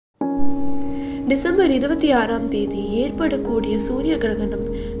December 26ஆம் தேதி ஏற்படக்கூடிய சூரிய கிரகணம்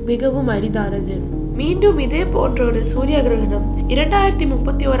மிகவும் அரிதானது. மீண்டும் இதே போன்ற ஒரு சூரிய கிரகணம்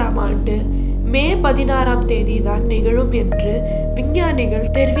 2031ஆம் ஆண்டு மே 16ஆம் தேதி தான் நிகழும் என்று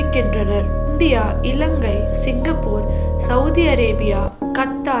விஞ்ஞானிகள் தெரிவிக்கின்றனர். இந்தியா, இலங்கை, Singapore, Saudi Arabia,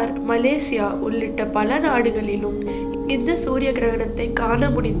 Qatar, Malaysia உள்ளிட்ட பல நாடுகளிலும் இந்த சூரிய கிரகணத்தை காண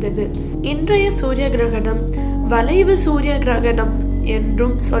முடிந்தது. இன்றைய சூரிய கிரகணம் வளைவு சூரிய கிரகணம்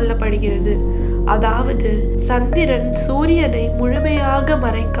என்றும் சொல்லப்படுகிறது. அதாவது சந்திரன் சூரியனை முழுமையாக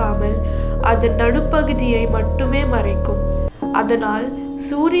மறைக்காமல் அதன் நடுப்பகுதியை மட்டுமே மறைக்கும். அதனால்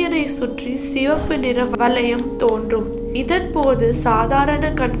சூரியனை சுற்றி சிவப்பு நிற வளையம் தோன்றும். இதன் போது சாதாரண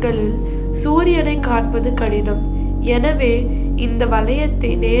கண்களில் சூரியனை காண்பது கடினம். எனவே இந்த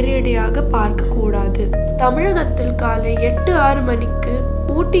வளையத்தை நேரடியாக பார்க்க கூடாது. தமிழகத்தில் காலை 8-6 மணிக்கு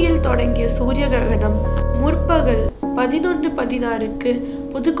ஊட்டியில் தொடங்கிய சூரிய கிரகணம் முற்பகல் 11:16க்கு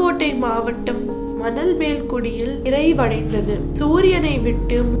புதுக்கோட்டை மாவட்டம் மணல்மேல்குடியில் நிறைவடைந்தது. சூரியனை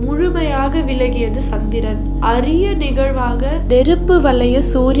விட்டு முழுமையாக விலகியது சந்திரன். அரிய நிகழ்வாக நெருப்பு வளைய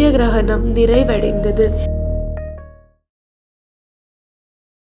சூரிய கிரகணம் நிறைவடைந்தது.